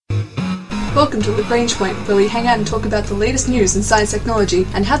Welcome to Lagrange Point, where we hang out and talk about the latest news in science technology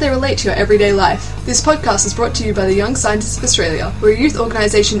and how they relate to your everyday life. This podcast is brought to you by the Young Scientists of Australia. We're a youth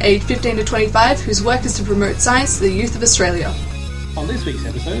organisation aged 15 to 25 whose work is to promote science to the youth of Australia. On this week's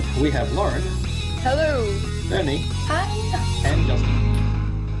episode, we have Lauren. Hello. Bernie. Hi. And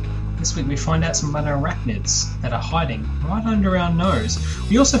Justin. This week we find out some about arachnids that are hiding right under our nose.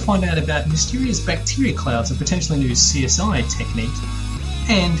 We also find out about mysterious bacteria clouds, a potentially new CSI technique.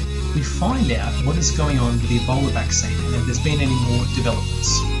 And we find out what is going on with the Ebola vaccine and if there's been any more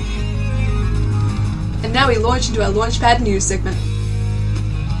developments. And now we launch into our Launchpad news segment.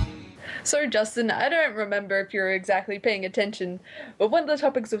 So, Justin, I don't remember if you're exactly paying attention, but one of the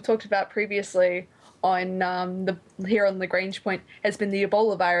topics we've talked about previously on here on Lagrange Point has been the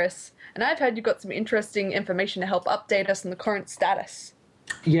Ebola virus, and I've heard you've got some interesting information to help update us on the current status.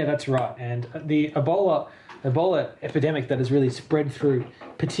 Yeah, that's right. And the Ebola epidemic that has really spread through,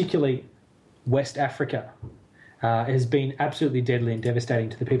 particularly West Africa, has been absolutely deadly and devastating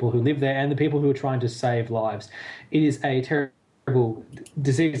to the people who live there and the people who are trying to save lives. It is a terrible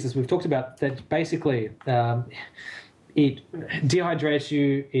disease, as we've talked about, that basically it dehydrates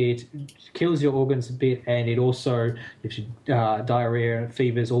you, it kills your organs a bit, and it also gives you diarrhea,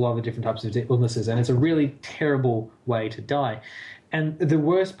 fevers, all other different types of illnesses. And it's a really terrible way to die. And the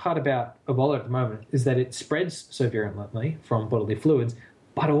worst part about Ebola at the moment is that it spreads so virulently from bodily fluids,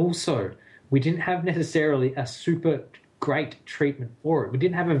 but also we didn't have necessarily a super great treatment for it. We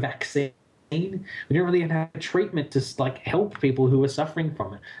didn't have a vaccine. We didn't really have a treatment to help people who were suffering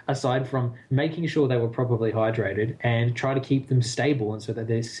from it, aside from making sure they were properly hydrated and try to keep them stable and so that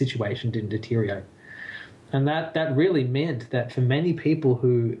their situation didn't deteriorate. And that really meant that for many people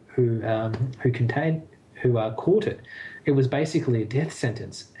who caught it, it was basically a death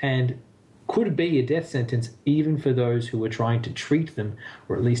sentence, and could be a death sentence even for those who were trying to treat them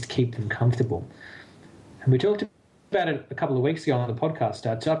or at least keep them comfortable. And we talked about it a couple of weeks ago on the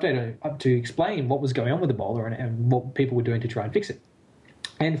podcast to explain what was going on with Ebola and what people were doing to try and fix it.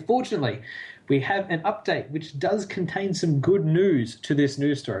 And fortunately, we have an update which does contain some good news to this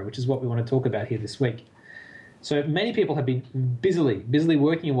news story, which is what we want to talk about here this week. So many people have been busily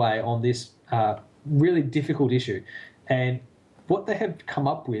working away on this really difficult issue. And what they have come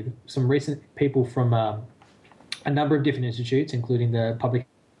up with, some recent people from a number of different institutes, including the Public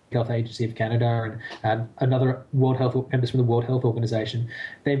Health Agency of Canada and another members from the World Health Organization,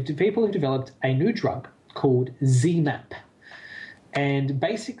 people have developed a new drug called ZMapp. And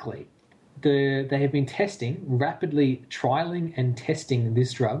basically, they have been rapidly trialing and testing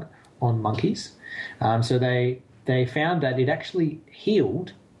this drug on monkeys. So they found that it actually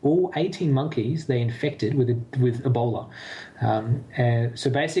healed all 18 monkeys they infected with Ebola. So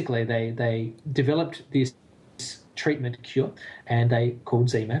basically, they developed this treatment cure, and they called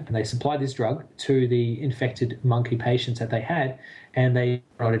ZMapp, and they supplied this drug to the infected monkey patients that they had, and they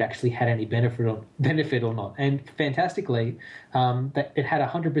thought it actually had any benefit or not. And fantastically, that it had a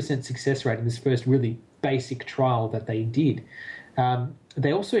 100% success rate in this first really basic trial that they did.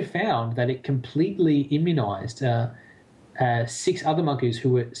 They also found that it completely immunized 6 other monkeys who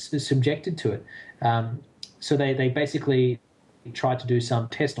were subjected to it. So they basically tried to do some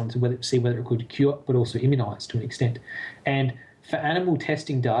test on to see whether it could cure, but also immunize to an extent. And for animal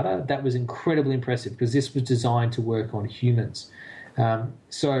testing data, that was incredibly impressive because this was designed to work on humans.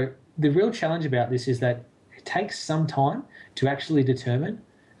 So the real challenge about this is that it takes some time to actually determine,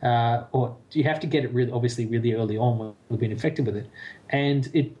 or you have to get it really early on when we've been infected with it. And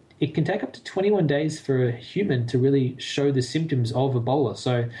it can take up to 21 days for a human to really show the symptoms of Ebola.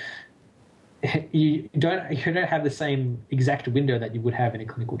 So you don't have the same exact window that you would have in a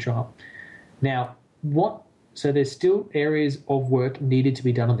clinical trial. Now, so there's still areas of work needed to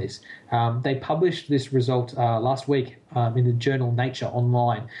be done on this. They published this result last week in the journal Nature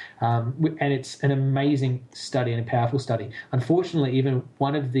online, and it's an amazing study and a powerful study. Unfortunately, even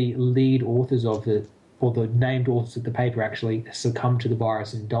one of the lead authors of the named authors of the paper actually succumbed to the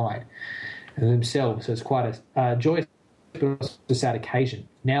virus and died themselves. So it's quite a joyous but also a sad occasion.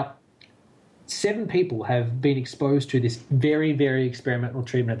 Now, 7 people have been exposed to this very, very experimental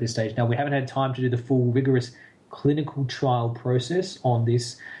treatment at this stage. Now, we haven't had time to do the full rigorous clinical trial process on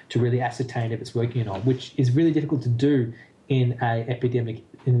this to really ascertain if it's working or not, which is really difficult to do in an epidemic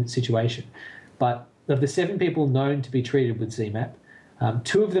situation. But of the 7 people known to be treated with ZMapp,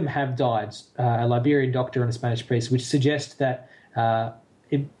 2 of them have died, a Liberian doctor and a Spanish priest, which suggests that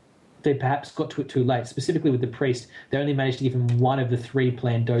they perhaps got to it too late. Specifically with the priest, they only managed to give him 1 of the 3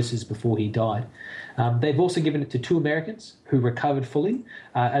 planned doses before he died. They've also given it to 2 Americans who recovered fully,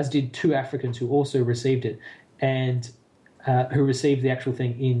 as did 2 Africans who also received it, and who received the actual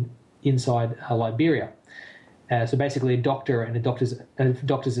thing in inside Liberia. So basically, a doctor and a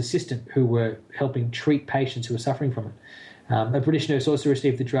doctor's assistant who were helping treat patients who were suffering from it. A British nurse also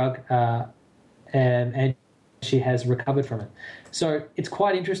received the drug, and she has recovered from it. So it's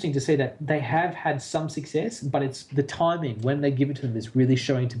quite interesting to see that they have had some success, but it's the timing when they give it to them is really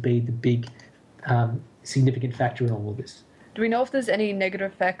showing to be the big significant factor in all of this. Do we know if there's any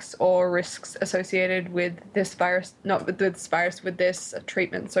negative effects or risks associated with this virus, not with this virus, with this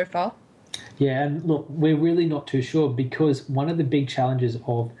treatment so far? Yeah, and look, we're really not too sure because one of the big challenges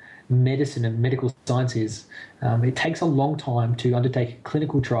of medicine and medical science is it takes a long time to undertake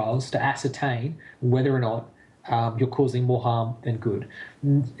clinical trials to ascertain whether or not you're causing more harm than good.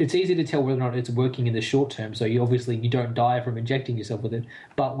 It's easy to tell whether or not it's working in the short term, so you don't die from injecting yourself with it,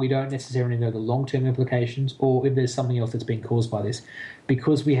 but we don't necessarily know the long-term implications or if there's something else that's being caused by this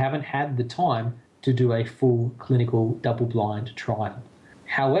because we haven't had the time to do a full clinical double-blind trial.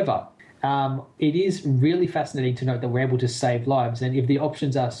 However, it is really fascinating to note that we're able to save lives, and if the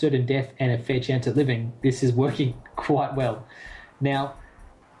options are certain death and a fair chance at living, this is working quite well. Now,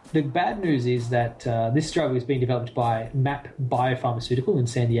 the bad news is that this drug is being developed by MAP Biopharmaceutical in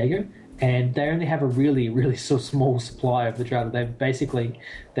San Diego, and they only have a really, really small supply of the drug. They're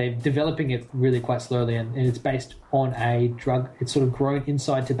developing it really quite slowly, and it's based on a drug. It's sort of grown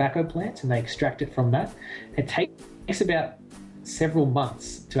inside tobacco plants, and they extract it from that. It takes about several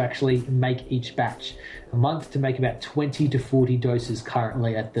months to actually make each batch. A month to make about 20 to 40 doses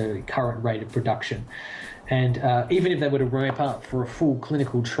currently at the current rate of production. And even if they were to ramp up for a full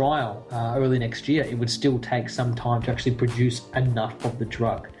clinical trial early next year, it would still take some time to actually produce enough of the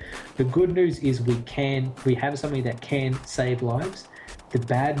drug. The good news is we have something that can save lives. The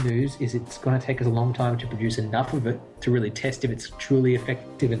bad news is it's going to take us a long time to produce enough of it to really test if it's truly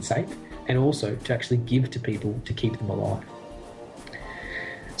effective and safe, and also to actually give to people to keep them alive.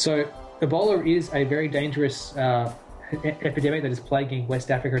 So Ebola is a very dangerous epidemic that is plaguing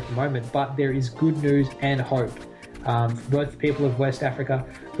West Africa at the moment, but there is good news and hope for both people of West Africa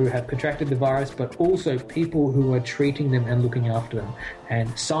who have contracted the virus, but also people who are treating them and looking after them.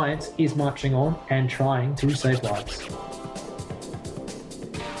 And science is marching on and trying to save lives.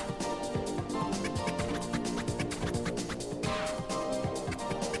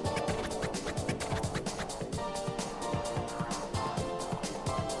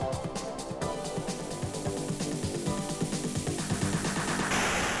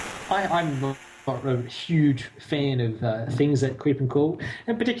 I'm not a huge fan of things that creep and crawl,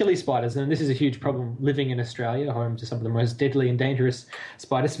 and particularly spiders. And this is a huge problem living in Australia, home to some of the most deadly and dangerous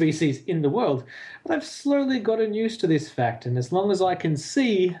spider species in the world. But I've slowly gotten used to this fact, and as long as I can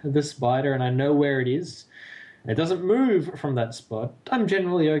see the spider and I know where it is, it doesn't move from that spot, I'm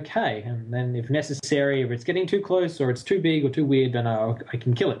generally okay. And then if necessary, if it's getting too close or it's too big or too weird, then I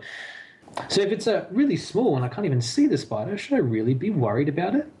can kill it. So if it's really small and I can't even see the spider, should I really be worried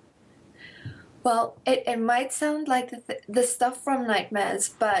about it? Well, it might sound like the stuff from nightmares,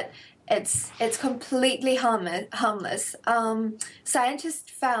 but it's completely harmless. Scientists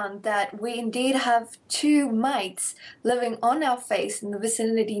found that we indeed have two mites living on our face in the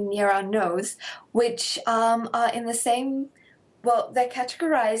vicinity near our nose, which are in the same. Well, they're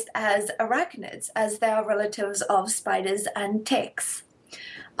categorized as arachnids, as they are relatives of spiders and ticks.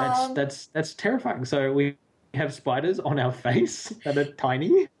 That's terrifying. So we have spiders on our face that are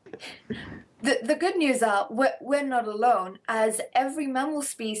tiny. The good news are we're not alone, as every mammal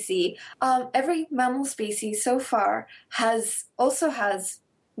species so far has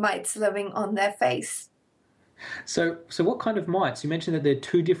mites living on their face. So what kind of mites? You mentioned that there are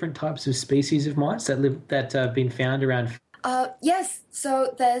two different types of species of mites that have been found around. Yes,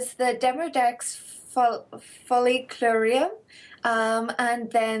 so there's the Demodex follicularum, and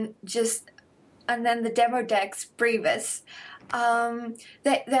then the Demodex brevis.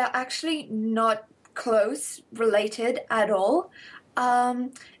 They're actually not close related at all.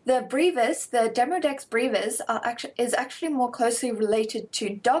 The Demodex brevis is actually more closely related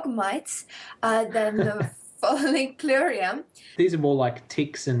to dog mites than the follicularum. These are more like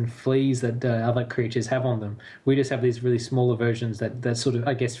ticks and fleas that other creatures have on them. We just have these really smaller versions that sort of,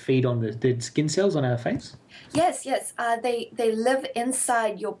 I guess, feed on the dead skin cells on our face. Yes. They live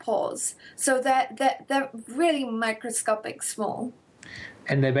inside your pores, so they're really microscopic small.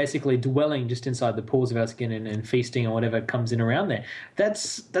 And they're basically dwelling just inside the pores of our skin and feasting on whatever comes in around there.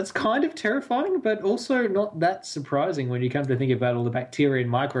 That's kind of terrifying, but also not that surprising when you come to think about all the bacteria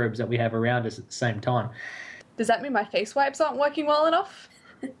and microbes that we have around us at the same time. Does that mean my face wipes aren't working well enough?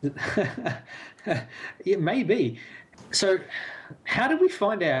 It may be. So how did we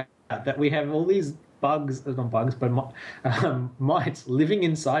find out that we have all these bugs, not bugs, but mites living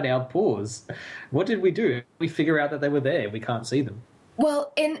inside our pores. What did we do? We figure out that they were there. We can't see them.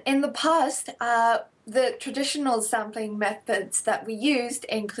 Well, in the past, the traditional sampling methods that we used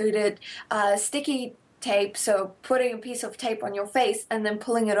included sticky tape, so putting a piece of tape on your face and then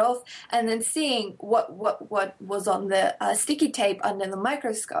pulling it off and then seeing what was on the sticky tape under the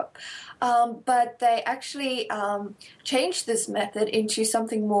microscope. But they actually changed this method into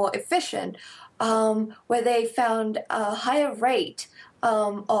something more efficient, where they found a higher rate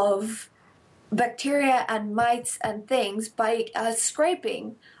of bacteria and mites and things by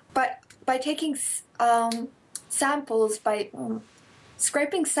scraping, by taking samples, by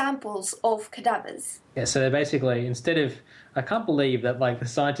scraping samples of cadavers. Yeah, so they basically, instead of, I can't believe that like the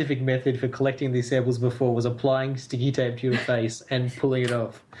scientific method for collecting these samples before was applying sticky tape to your face and pulling it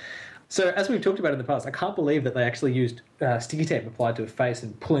off. So as we've talked about in the past, I can't believe that they actually used sticky tape applied to a face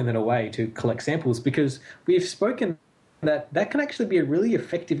and pulling it away to collect samples, because we've spoken that can actually be a really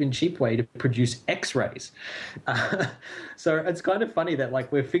effective and cheap way to produce X-rays. So it's kind of funny that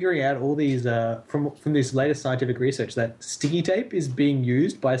like we're figuring out all these from this latest scientific research that sticky tape is being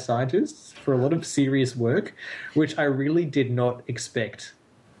used by scientists for a lot of serious work, which I really did not expect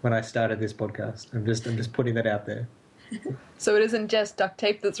when I started this podcast. I'm just putting that out there. So it isn't just duct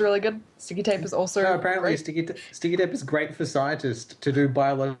tape that's really good. Sticky tape is also apparently great. sticky tape is great for scientists to do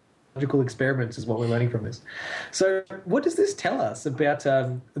biological experiments, is what we're learning from this. So what does this tell us about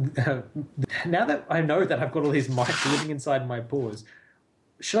now that I know that I've got all these mites living inside my pores,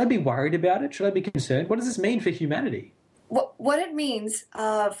 should I be worried about it? Should I be concerned? What does this mean for humanity? What it means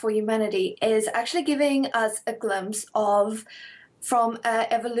for humanity is actually giving us a glimpse of, from an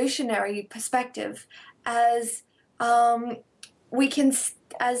evolutionary perspective, as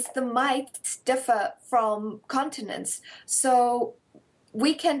as the mites differ from continents. So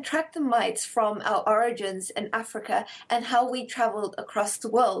we can track the mites from our origins in Africa and how we traveled across the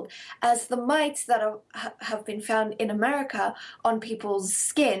world, as the mites that have been found in America on people's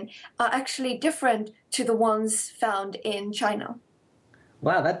skin are actually different to the ones found in China.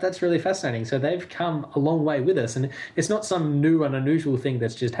 Wow, that's really fascinating. So they've come a long way with us, and it's not some new and unusual thing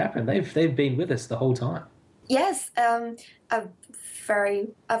that's just happened. They've been with us the whole time. Yes, a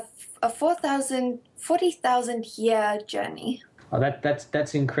 40,000 year journey. Oh,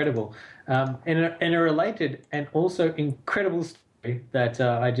 that's incredible. And a related and also incredible story that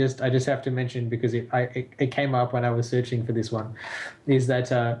I just have to mention, because it came up when I was searching for this one, is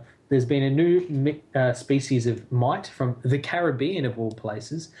that there's been a new species of mite from the Caribbean of all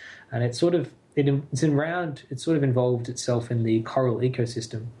places, and it's sort of involved itself in the coral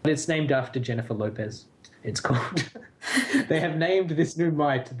ecosystem. It's named after Jennifer Lopez. It's called. They have named this new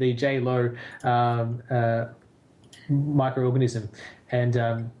mite the J-Lo microorganism,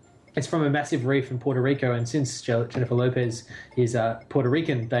 and it's from a massive reef in Puerto Rico. And since Jennifer Lopez is Puerto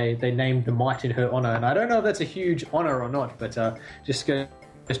Rican, they named the mite in her honor. And I don't know if that's a huge honor or not, but just to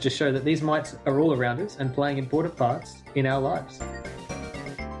show that these mites are all around us and playing important parts in our lives.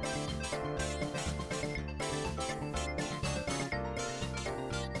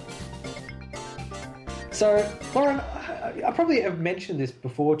 So, Lauren, I probably have mentioned this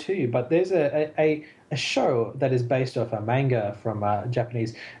before to you, but there's a show that is based off a manga from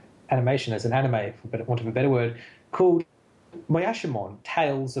Japanese animation, as an anime, for want of a better word, called Moyashimon,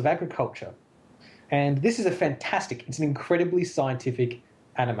 Tales of Agriculture. And this is it's an incredibly scientific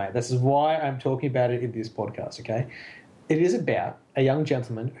anime. This is why I'm talking about it in this podcast, okay? It is about a young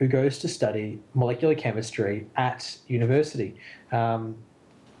gentleman who goes to study molecular chemistry at university.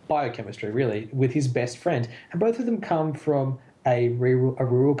 Biochemistry, really, with his best friend. And both of them come from a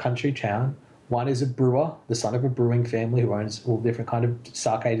rural country town. One is a brewer, the son of a brewing family who owns all different kind of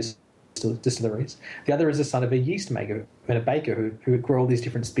sake distilleries. The other is the son of a yeast maker and a baker who grow all these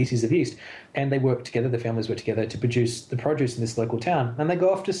different species of yeast. And they work together, the families work together to produce the produce in this local town. And they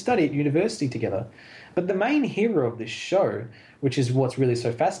go off to study at university together. But the main hero of this show, which is what's really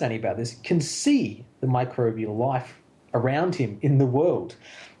so fascinating about this, can see the microbial life around him in the world,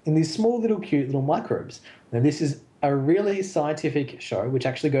 in these small little cute little microbes. Now this is a really scientific show which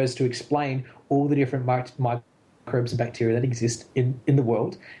actually goes to explain all the different microbes and bacteria that exist in the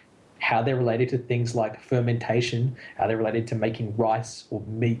world, how they're related to things like fermentation, how they're related to making rice or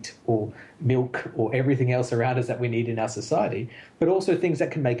meat or milk or everything else around us that we need in our society, but also things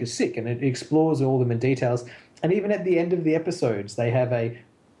that can make us sick. And it explores all of them in details. And even at the end of the episodes, they have a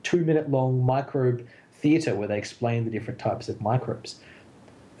 2-minute long microbe theatre where they explain the different types of microbes.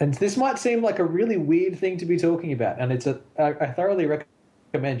 And this might seem like a really weird thing to be talking about, and I thoroughly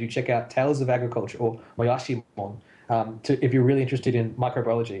recommend you check out Tales of Agriculture, or Moyashimon, if you're really interested in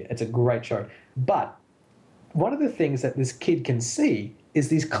microbiology. It's a great show. But one of the things that this kid can see is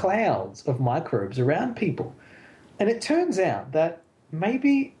these clouds of microbes around people. And it turns out that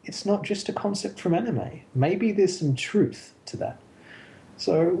maybe it's not just a concept from anime. Maybe there's some truth to that.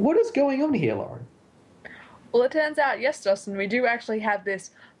 So what is going on here, Lauren? Well, it turns out, yes, Justin, we do actually have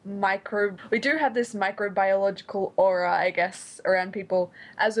this microbiological aura, I guess, around people,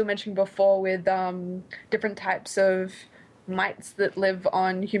 as we mentioned before, with different types of mites that live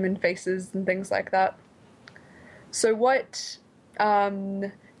on human faces and things like that. So what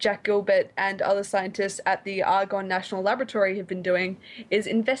Jack Gilbert and other scientists at the Argonne National Laboratory have been doing is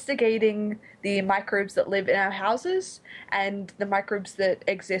investigating the microbes that live in our houses and the microbes that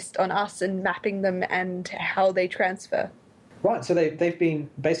exist on us and mapping them and how they transfer. Right, so they've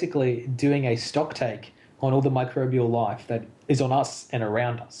been basically doing a stock take on all the microbial life that is on us and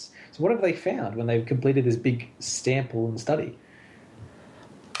around us. So what have they found when they've completed this big sample and study?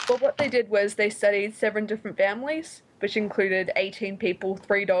 Well, what they did was they studied 7 different families, which included 18 people,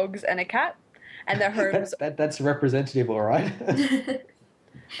 3 dogs, and a cat, and their homes. That's representative, all right.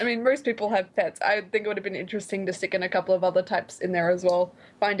 I mean, most people have pets. I think it would have been interesting to stick in a couple of other types in there as well.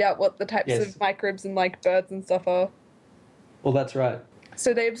 Find out what the types of microbes and like birds and stuff are. Well, that's right.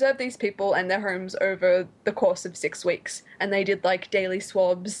 So they observed these people and their homes over the course of 6 weeks, and they did like daily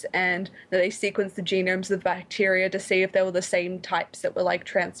swabs, and they sequenced the genomes of bacteria to see if they were the same types that were like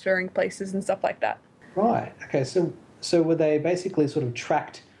transferring places and stuff like that. Right. Okay. So were they basically sort of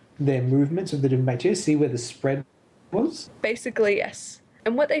tracked their movements of the different bacteria, see where the spread was? Basically, yes.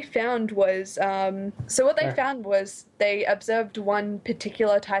 And what they found was, they observed one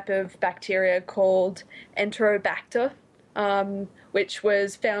particular type of bacteria called Enterobacter, which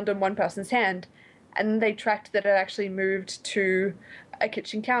was found on one person's hand. And they tracked that it actually moved to a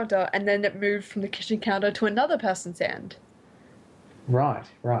kitchen counter, and then it moved from the kitchen counter to another person's hand. Right.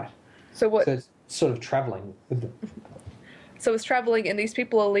 So it's sort of travelling with them. So it's travelling, and these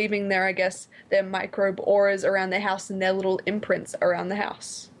people are leaving their microbe auras around their house and their little imprints around the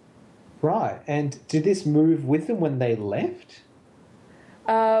house. Right. And did this move with them when they left?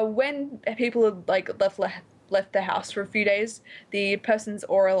 When people had left the house for a few days, the person's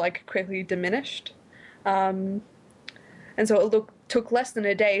aura quickly diminished. And so it took less than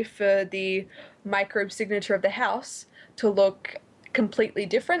a day for the microbe signature of the house to look completely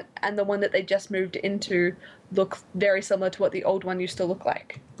different, and the one that they just moved into looked very similar to what the old one used to look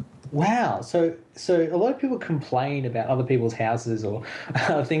like. Wow. So a lot of people complain about other people's houses or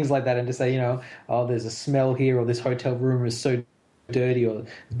things like that, and to say, oh, there's a smell here, or this hotel room is so dirty, or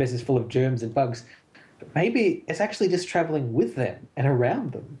the best is full of germs and bugs. But maybe it's actually just traveling with them and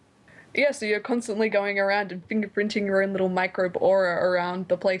around them. Yeah, so you're constantly going around and fingerprinting your own little microbe aura around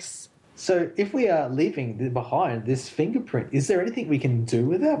the place. So if we are leaving behind this fingerprint, is there anything we can do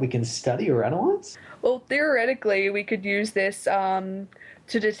with that? We can study or analyze? Well, theoretically, we could use this to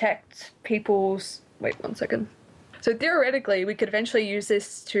detect people's... Wait 1 second. So theoretically, we could eventually use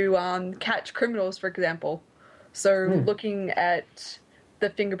this to catch criminals, for example. So looking at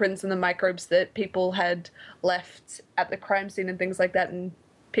the fingerprints and the microbes that people had left at the crime scene and things like that, and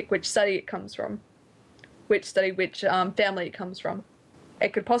pick which study it comes from, which family it comes from.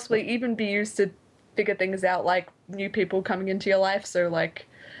 It could possibly even be used to figure things out, like new people coming into your life, so like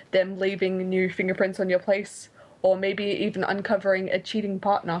them leaving new fingerprints on your place, or maybe even uncovering a cheating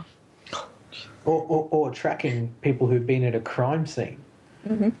partner. Or tracking people who've been at a crime scene.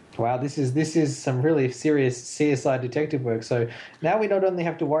 Mm-hmm. Wow, this is some really serious CSI detective work. So now we not only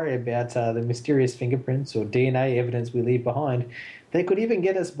have to worry about the mysterious fingerprints or DNA evidence we leave behind, they could even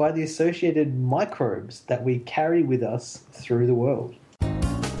get us by the associated microbes that we carry with us through the world.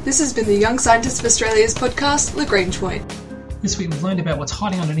 This has been the Young Scientists of Australia's podcast, Lagrange Point. This week we've learned about what's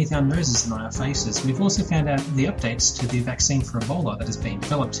hiding underneath our noses and on our faces. We've also found out the updates to the vaccine for Ebola that has been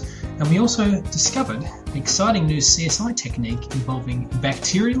developed. And we also discovered an exciting new CSI technique involving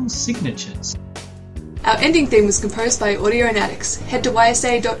bacterial signatures. Our ending theme was composed by Audionautics. Head to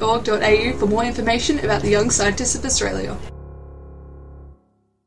ysa.org.au for more information about the Young Scientists of Australia.